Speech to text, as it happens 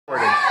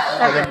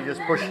and then you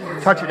just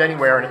touch it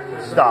anywhere and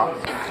it stops.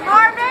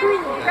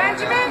 Marvin,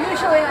 Benjamin,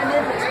 Usually I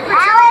did this.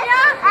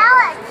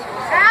 Alex,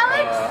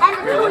 and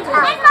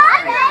Marvin,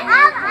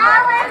 I'm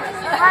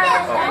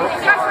Alex.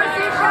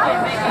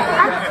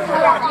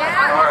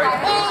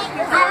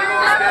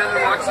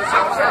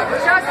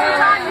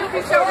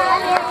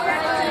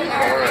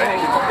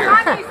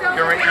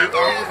 You're right. You stand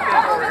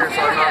over here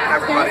so I'm not in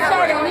everybody's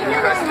way. You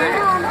guys stay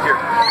here.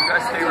 You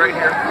guys stay right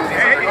here.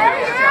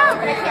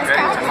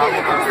 Ready to mom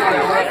and pop.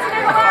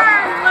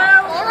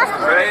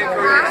 Ready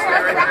for you to stay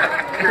right there.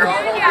 You're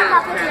all over here.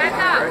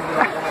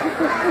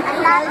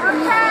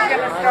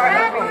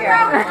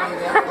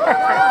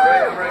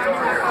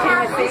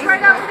 He's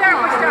right over there.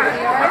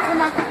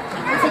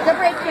 Take a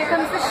break. Here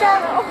comes the show.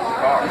 You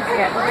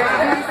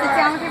want to sit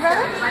down with your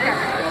brother?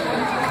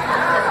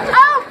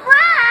 Oh,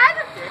 Brad!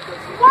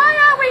 Why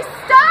are we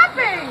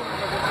stopping?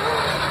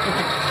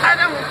 I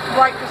don't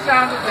like the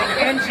sound of the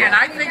engine.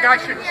 I think I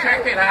should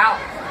check it out.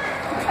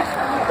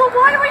 But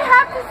why do we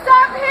have to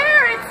stop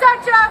here? It's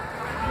such a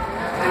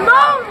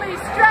lonely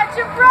stretch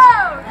of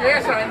road.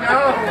 Yes, I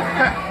know.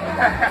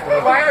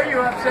 Why are you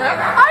upset?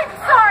 I'm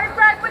sorry,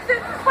 Brad, but the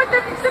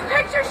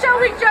picture show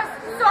we just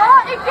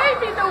saw, it gave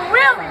me the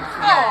willies.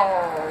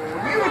 Oh,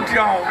 you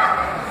don't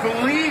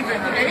believe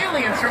in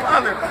aliens from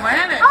other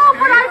planets, Oh, do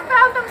but you? I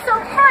found them so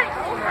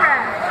frightening,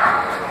 Brad.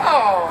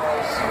 Oh,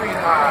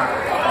 sweetheart.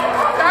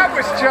 That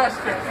was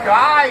just a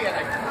guy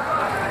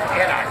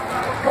in a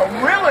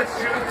gorilla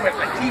suit with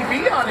a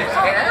TV on his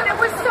head. But it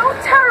was so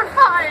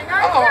terrifying,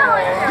 I know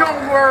it.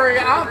 Don't worry,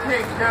 I'll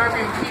take care of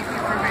you and keep you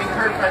from being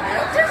hurt by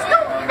this. Just go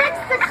fix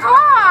the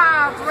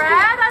car,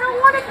 Brad. I don't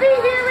want to be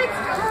here. It's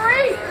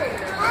creepy.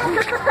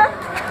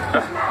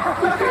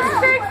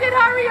 Fix it,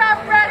 hurry up,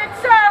 Brad.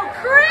 It's so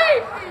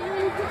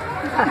creepy.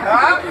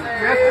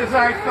 Just as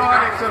I thought,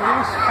 it's a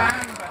loose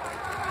fan.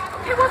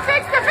 Okay, we'll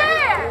fix the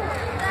van.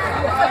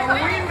 Well,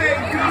 we may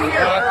be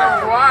here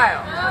for a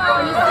while.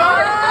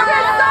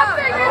 There's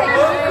something in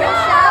it.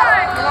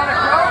 You want to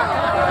go?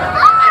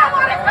 I don't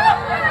want to go.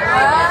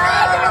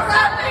 There's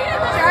something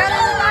in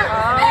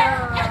it.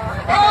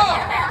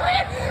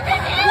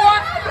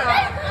 What the?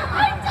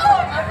 I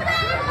told you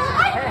that.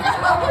 I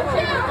told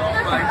you.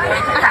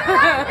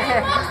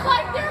 It looks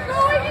like they're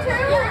going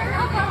to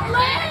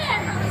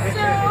land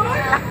soon.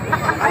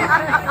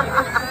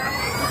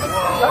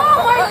 Oh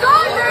my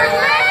God, they're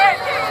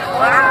landing.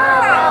 What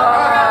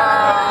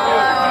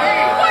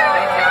do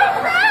we do,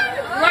 Brad?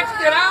 Let's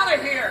get out of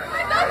here.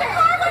 I thought the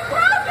car was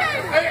broken.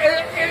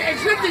 It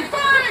should be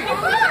fine.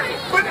 Fine.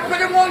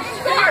 But it won't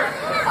start.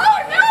 Oh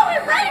no,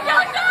 it rained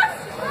on us.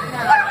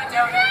 What do we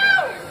do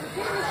now?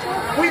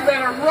 We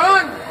better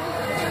run.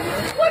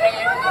 What are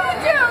you going to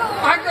do?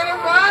 I'm going to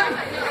run.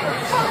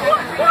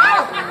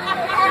 What?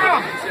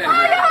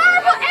 Oh, you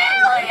horrible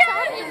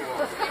alien!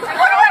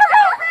 What do we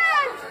do,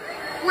 Brad?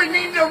 We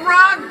need to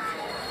run.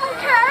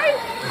 Okay,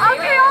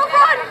 I'll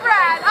run,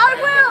 Brad. I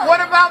will.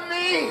 What about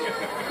me?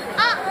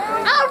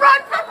 I'll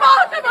run for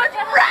both of us,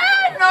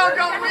 Brad. No,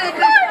 don't leave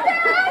me.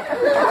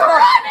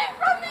 Running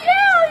from the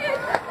alien,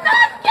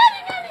 not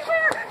getting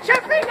anywhere,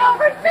 tripping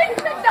over things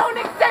that don't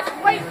exist.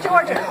 Wait,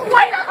 George.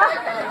 Wait a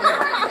minute.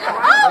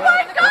 Oh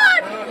my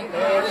God!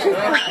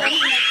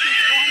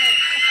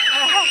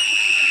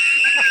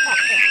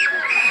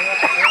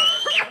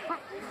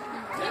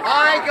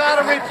 I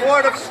got a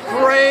report of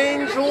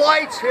strange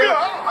lights here.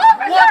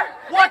 Officer,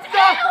 What it's the?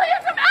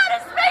 aliens from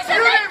outer space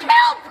and they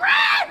killed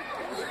Brad!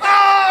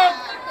 Oh!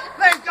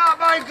 They got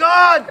my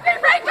gun! They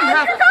rained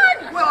on your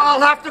gun! Well,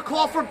 I'll have to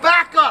call for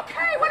backup.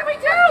 Hey, what do we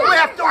do? We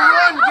have to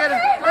run. Get it.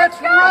 Okay, Let's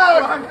go.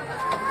 run.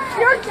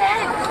 You're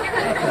dead.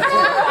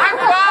 I'm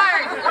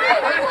fine.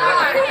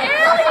 The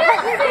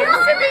alien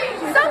seems to be...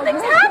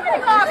 Something's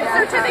happening,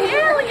 officer, to the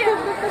alien.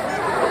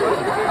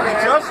 They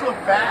just look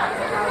bad.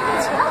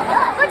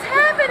 What's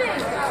happening?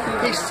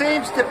 He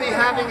seems to be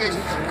having an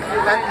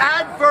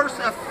adverse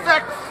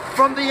effect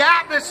from the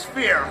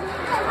atmosphere.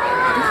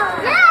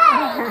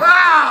 Yeah!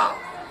 Wow!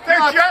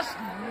 They're just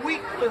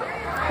weak little...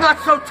 Not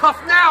so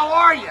tough now,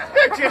 are you?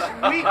 They're just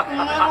weak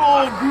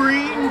little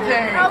green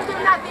things. No,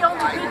 they're not the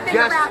only good thing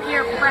Guess- around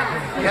here, Brad.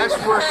 Guess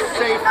we're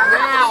safe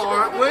now,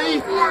 aren't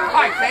we?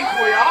 I think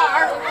we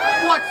are.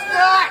 What's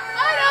that?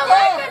 I don't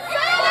like it.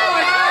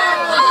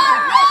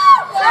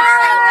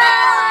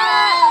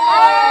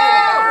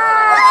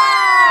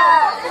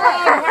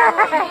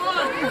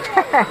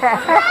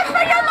 Run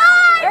for your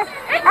lives!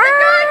 It's the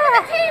guy with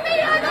the TV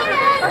on the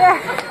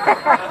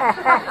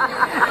end!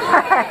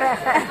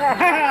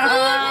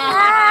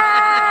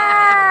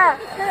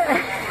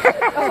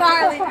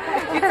 Charlie,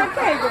 it's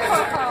okay, girl.